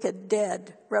the wicked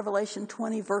dead. Revelation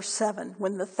 20, verse 7.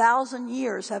 When the 1,000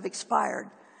 years have expired,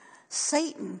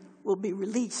 Satan will be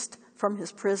released from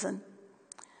his prison.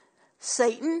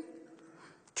 Satan,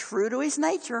 true to his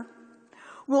nature,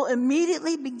 will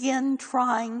immediately begin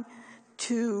he'll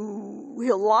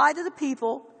lie to the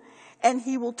people, and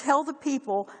he will tell the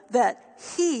people that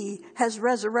he has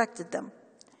resurrected them.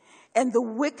 And the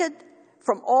wicked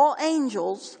from all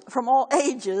ages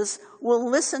will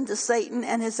listen to Satan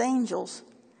and his angels.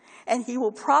 And he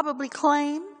will probably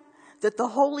claim that the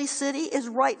holy city is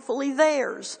rightfully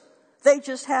theirs. They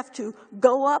just have to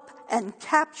go up and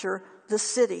capture the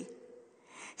city.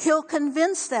 He'll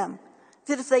convince them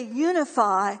that if they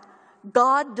unify,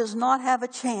 God does not have a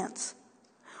chance.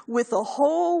 With the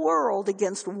whole world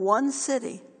against one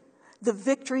city, the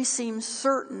victory seems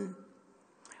certain.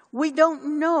 We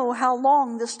don't know how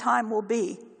long this time will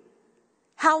be.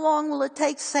 How long will it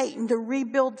take Satan to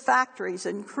rebuild factories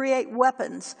and create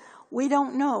weapons? We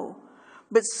don't know.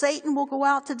 But Satan will go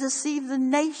out to deceive the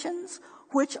nations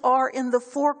which are in the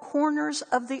four corners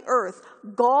of the earth,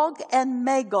 Gog and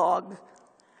Magog.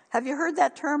 Have you heard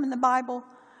that term in the Bible?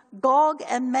 Gog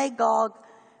and Magog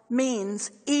means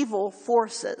evil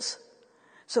forces.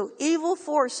 So evil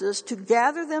forces, to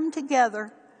gather them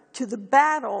together to the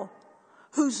battle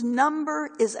whose number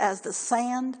is as the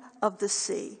sand of the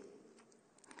sea.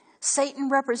 Satan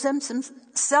represents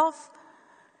himself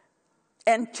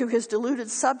and to his deluded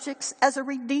subjects as a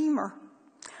redeemer,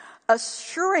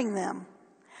 assuring them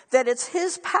that it's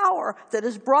his power that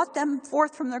has brought them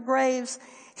forth from their graves.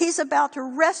 He's about to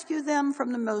rescue them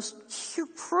from the most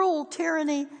cruel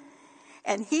tyranny,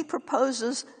 and he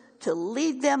proposes to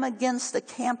lead them against the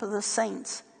camp of the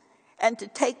saints and to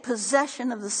take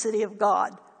possession of the city of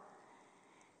God.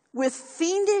 With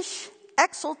fiendish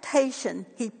exultation,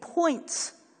 he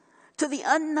points to the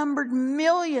unnumbered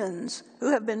millions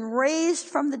who have been raised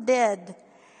from the dead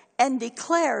and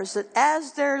declares that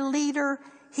as their leader,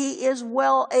 he is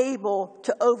well able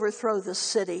to overthrow the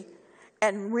city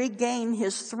and regain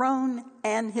his throne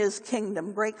and his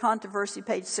kingdom. Great Controversy,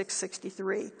 page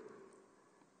 663.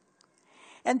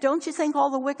 And don't you think all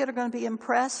the wicked are going to be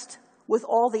impressed with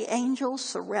all the angels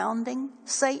surrounding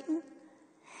Satan?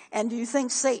 And do you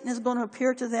think Satan is going to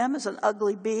appear to them as an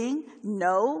ugly being?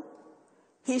 No.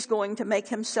 He's going to make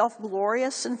himself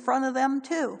glorious in front of them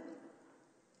too.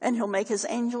 And he'll make his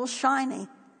angels shiny.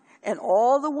 And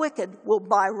all the wicked will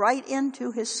buy right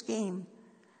into his scheme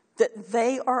that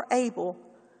they are able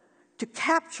to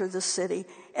capture the city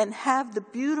and have the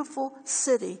beautiful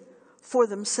city for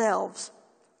themselves.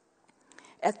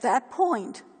 At that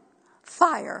point,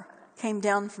 fire came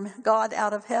down from God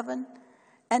out of heaven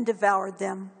and devoured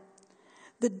them.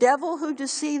 The devil who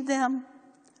deceived them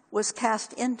was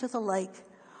cast into the lake,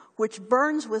 which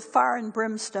burns with fire and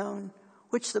brimstone,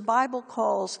 which the Bible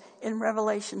calls in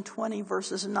Revelation 20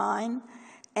 verses 9,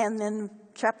 and then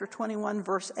chapter 21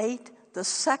 verse 8, the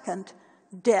second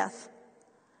death.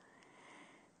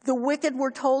 The wicked,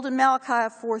 we're told in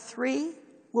Malachi 4:3,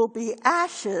 will be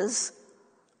ashes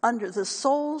under the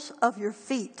soles of your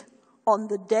feet on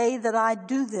the day that I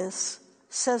do this,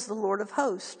 says the Lord of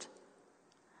hosts.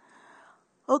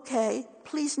 Okay,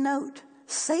 please note,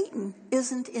 Satan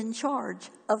isn't in charge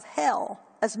of hell,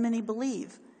 as many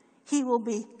believe. He will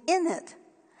be in it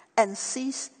and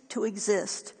cease to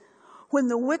exist. When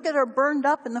the wicked are burned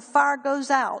up and the fire goes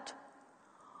out,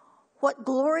 what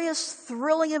glorious,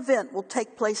 thrilling event will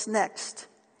take place next?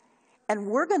 And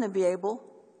we're going to be able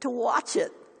to watch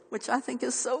it, which I think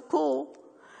is so cool.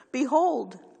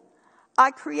 Behold,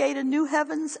 I create a new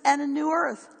heavens and a new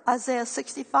earth, Isaiah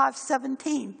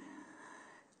 65:17.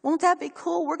 Won't that be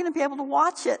cool? We're going to be able to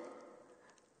watch it.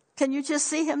 Can you just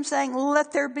see him saying,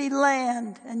 let there be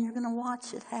land? And you're going to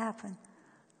watch it happen.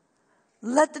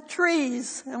 Let the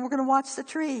trees, and we're going to watch the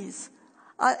trees.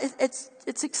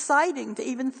 It's exciting to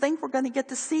even think we're going to get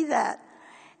to see that.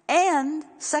 And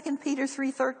 2 Peter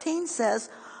 3:13 says,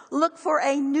 look for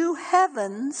a new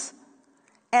heavens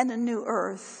and a new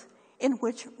earth in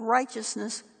which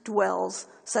righteousness dwells.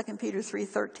 2 Peter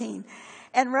 3:13.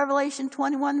 And Revelation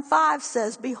 21:5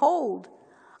 says, behold,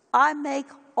 I make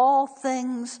all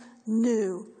things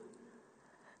new.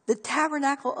 The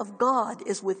tabernacle of God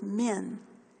is with men,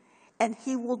 and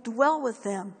he will dwell with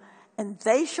them, and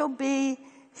they shall be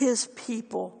his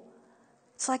people.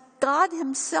 It's like God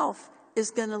himself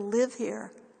is going to live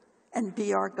here and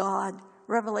be our God.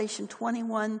 Revelation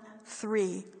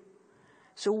 21:3.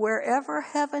 So wherever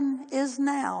heaven is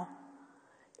now,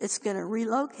 it's going to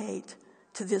relocate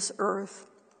to this earth.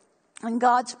 And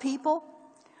God's people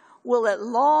will at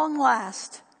long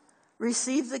last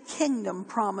receive the kingdom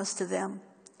promised to them.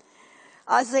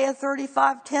 Isaiah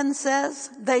 35:10 says,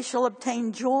 they shall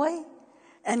obtain joy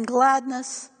and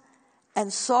gladness,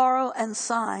 and sorrow and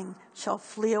sighing shall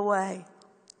flee away.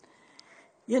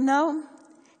 You know,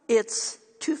 it's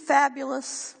too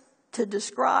fabulous to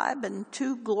describe and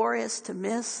too glorious to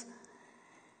miss.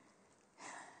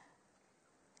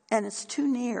 And it's too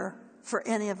near for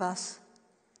any of us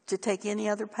to take any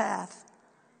other path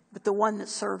but the one that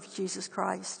serves Jesus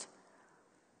Christ.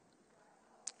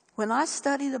 When I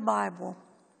study the Bible,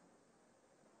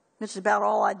 which is about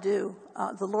all I do.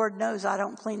 The Lord knows I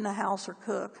don't clean the house or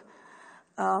cook.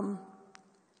 I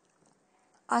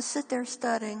sit there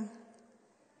studying,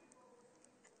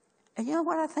 and you know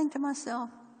what I think to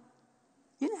myself?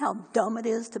 You know how dumb it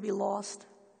is to be lost?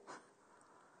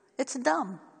 It's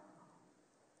dumb.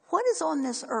 What is on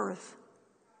this earth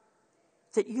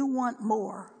that you want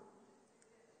more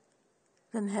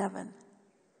than heaven?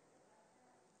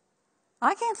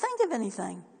 I can't think of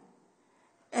anything.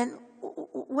 And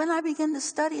when I begin to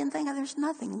study and think, there's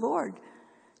nothing, Lord,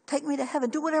 take me to heaven.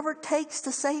 Do whatever it takes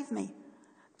to save me.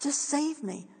 Just save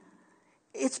me.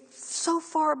 It's so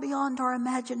far beyond our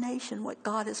imagination what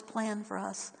God has planned for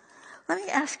us. Let me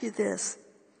ask you this.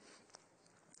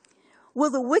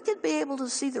 Will the wicked be able to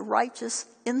see the righteous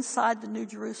inside the New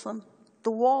Jerusalem?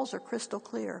 The walls are crystal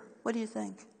clear. What do you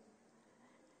think?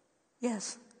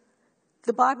 Yes.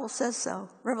 The Bible says so.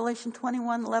 Revelation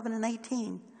 21:11 and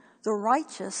 18. The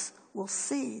righteous will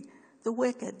see the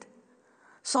wicked.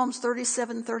 Psalms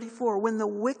 37:34, when the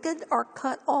wicked are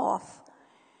cut off,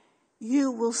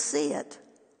 you will see it.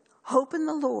 Hope in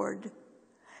the Lord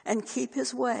and keep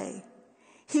his way.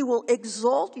 He will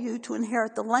exalt you to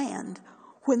inherit the land.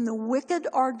 When the wicked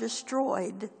are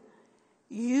destroyed,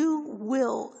 you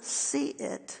will see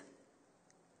it.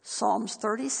 Psalms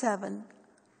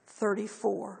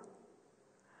 37:34.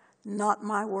 Not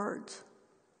my words,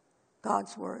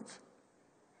 God's words.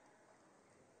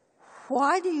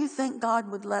 Why do you think God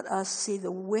would let us see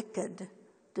the wicked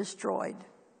destroyed?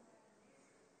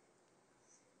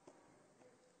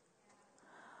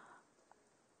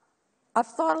 I've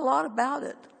thought a lot about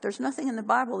it. There's nothing in the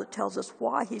Bible that tells us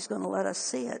why he's going to let us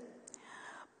see it.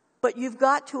 But you've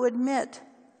got to admit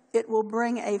it will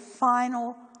bring a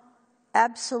final,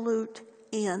 absolute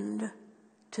end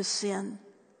to sin.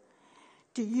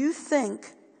 Do you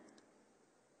think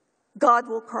God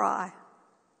will cry?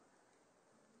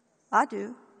 I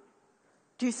do.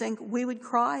 Do you think we would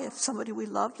cry if somebody we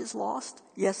loved is lost?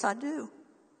 Yes, I do.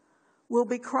 We'll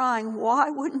be crying, why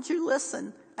wouldn't you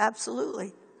listen?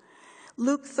 Absolutely.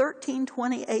 Luke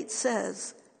 13:28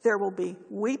 says, there will be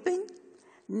weeping,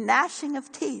 gnashing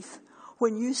of teeth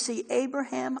when you see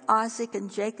Abraham, Isaac,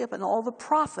 and Jacob and all the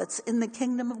prophets in the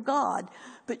kingdom of God,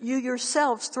 but you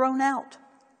yourselves thrown out.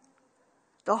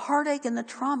 The heartache and the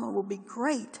trauma will be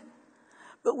great.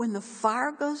 But when the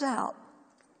fire goes out,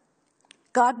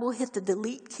 God will hit the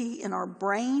delete key in our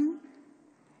brain.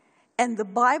 And the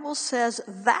Bible says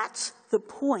that's the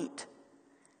point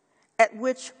at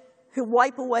which he'll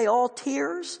wipe away all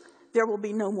tears. There will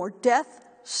be no more death,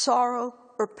 sorrow,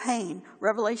 or pain.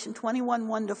 Revelation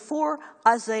 21:1-4,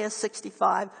 Isaiah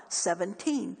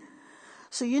 65:17.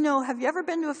 So, have you ever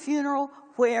been to a funeral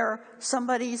where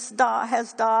somebody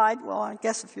has died? Well, I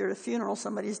guess if you're at a funeral,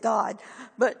 somebody's died.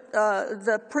 But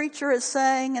the preacher is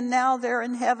saying, and now they're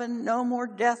in heaven, no more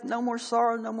death, no more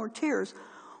sorrow, no more tears.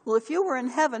 Well, if you were in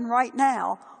heaven right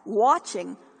now,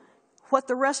 watching what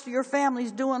the rest of your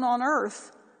family's doing on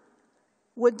earth,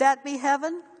 would that be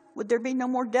heaven? Would there be no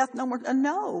more death, no more?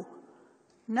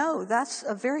 No, that's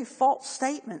a very false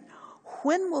statement.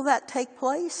 When will that take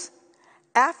place?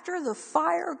 After the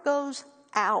fire goes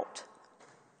out.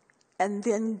 And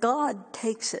then God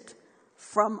takes it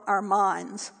from our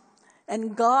minds.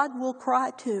 And God will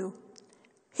cry too.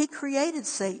 He created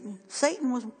Satan.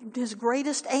 Satan was his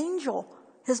greatest angel,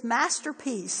 his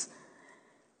masterpiece.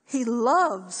 He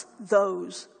loves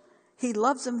those. He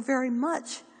loves them very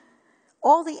much.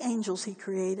 All the angels he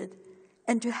created.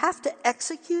 And to have to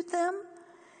execute them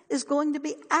is going to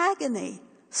be agony.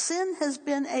 Sin has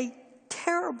been a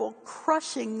terrible,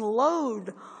 crushing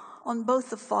load on both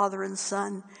the Father and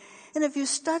Son. And if you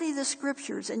study the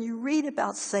scriptures and you read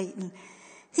about Satan,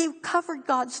 he covered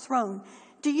God's throne.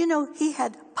 Do you know he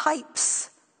had pipes,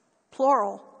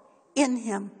 plural, in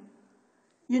him?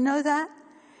 You know that?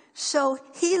 So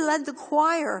he led the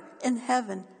choir in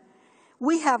heaven.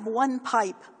 We have one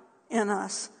pipe in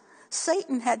us.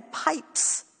 Satan had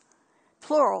pipes,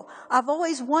 plural. I've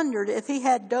always wondered if he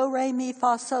had do, re, mi,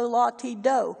 fa, sol, la, ti,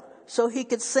 do, so he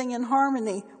could sing in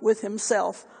harmony with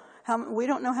himself. We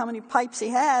don't know how many pipes he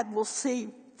had. We'll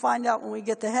find out when we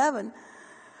get to heaven.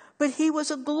 But he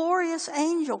was a glorious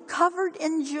angel, covered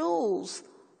in jewels.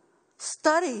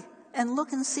 Study and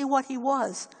look and see what he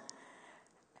was.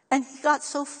 And he got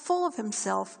so full of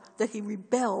himself that he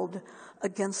rebelled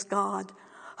against God.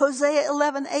 Hosea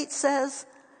 11:8 says,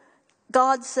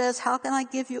 God says, how can I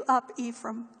give you up,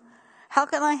 Ephraim? How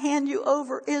can I hand you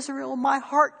over, Israel? My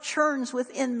heart churns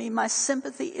within me. My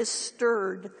sympathy is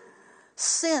stirred.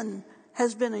 Sin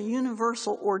has been a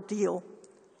universal ordeal.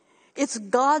 It's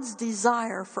God's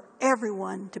desire for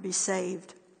everyone to be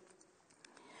saved.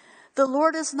 The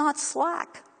Lord is not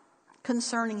slack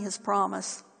concerning his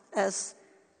promise, as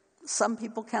some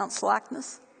people count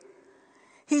slackness.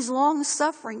 He's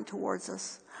long-suffering towards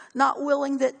us, not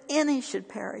willing that any should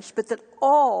perish, but that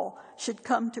all should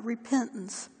come to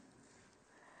repentance.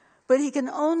 But he can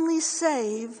only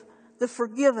save the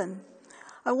forgiven.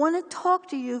 I want to talk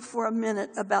to you for a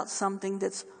minute about something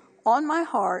that's on my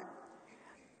heart.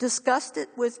 Discussed it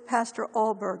with Pastor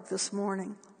Alberg this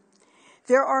morning.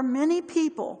 There are many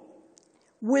people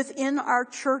within our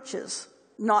churches,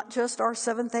 not just our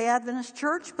Seventh-day Adventist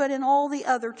church, but in all the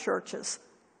other churches,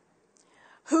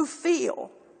 who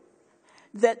feel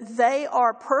that they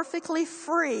are perfectly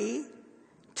free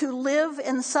to live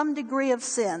in some degree of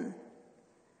sin.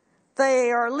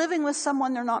 They are living with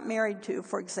someone they're not married to,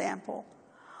 for example.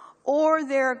 Or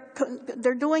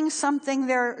they're doing something,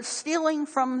 they're stealing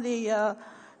from the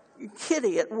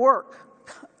kitty at work.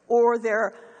 Or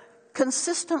they're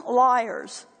consistent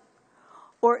liars.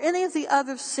 or any of the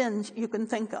other sins you can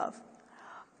think of.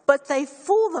 But they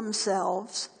fool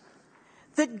themselves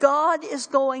that God is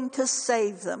going to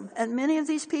save them. And many of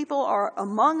these people are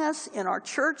among us in our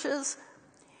churches,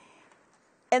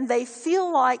 and they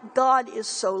feel like God is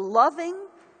so loving,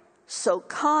 so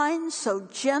kind, so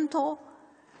gentle,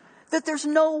 that there's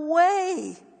no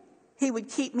way he would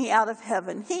keep me out of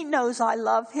heaven. He knows I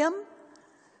love him,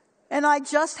 and I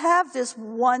just have this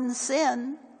one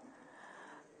sin.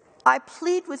 I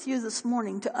plead with you this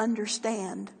morning to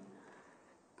understand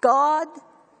God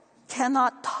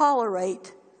cannot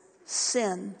tolerate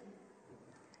sin,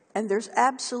 and there's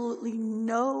absolutely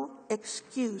no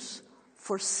excuse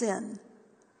for sin.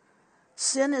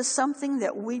 Sin is something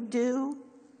that we do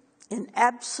in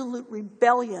absolute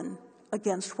rebellion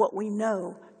against what we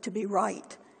know to be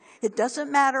right. It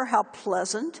doesn't matter how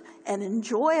pleasant and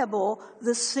enjoyable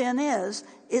the sin is,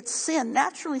 it's sin.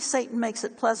 Naturally, Satan makes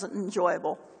it pleasant and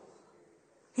enjoyable.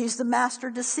 He's the master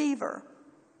deceiver.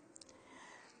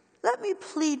 Let me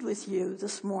plead with you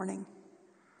this morning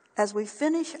as we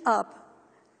finish up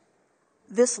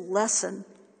this lesson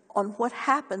on what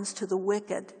happens to the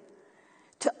wicked,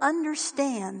 to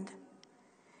understand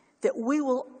that we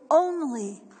will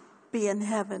only be in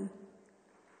heaven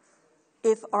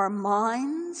if our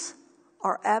minds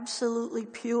are absolutely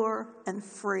pure and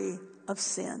free of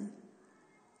sin.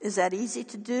 Is that easy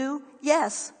to do?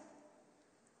 Yes.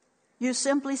 You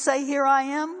simply say, here I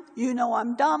am. You know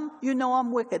I'm dumb. You know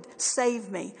I'm wicked. Save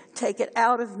me. Take it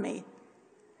out of me.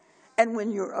 And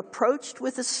when you're approached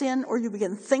with a sin or you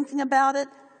begin thinking about it,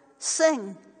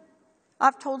 sing.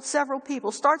 I've told several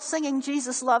people, start singing,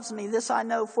 Jesus loves me. This I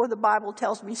know, for the Bible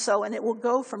tells me so. And it will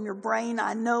go from your brain,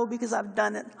 I know, because I've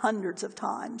done it hundreds of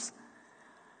times.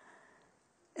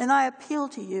 And I appeal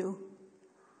to you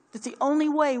that the only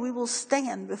way we will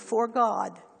stand before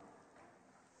God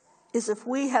is if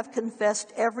we have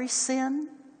confessed every sin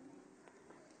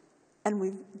and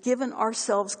we've given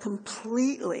ourselves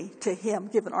completely to him,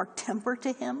 given our temper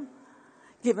to him,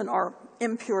 given our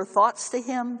impure thoughts to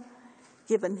him,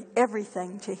 given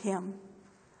everything to him.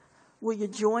 Will you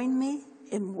join me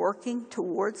in working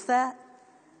towards that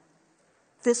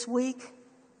this week?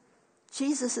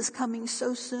 Jesus is coming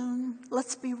so soon.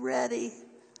 Let's be ready.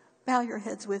 Bow your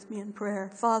heads with me in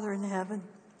prayer. Father in heaven,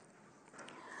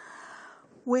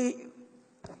 we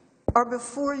are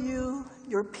before you,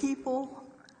 your people.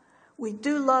 We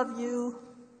do love you,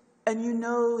 and you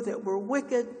know that we're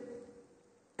wicked,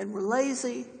 and we're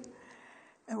lazy,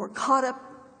 and we're caught up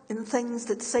in things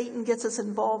that Satan gets us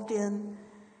involved in.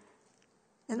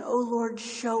 And oh Lord,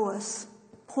 show us,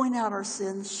 point out our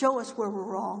sins, show us where we're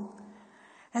wrong,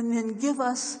 and then give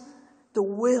us the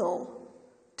will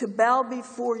to bow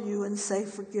before you and say,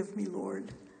 forgive me,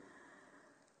 Lord.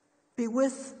 Be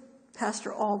with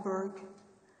Pastor Alberg.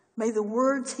 May the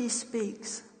words he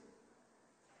speaks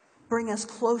bring us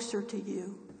closer to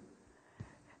you.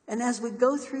 And as we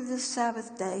go through this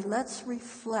Sabbath day, let's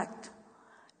reflect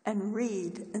and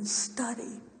read and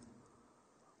study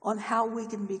on how we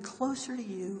can be closer to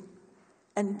you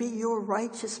and be your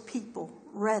righteous people,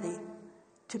 ready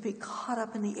to be caught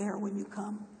up in the air when you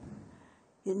come.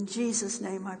 In Jesus'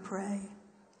 name I pray.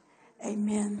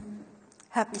 Amen.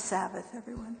 Happy Sabbath,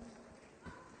 everyone.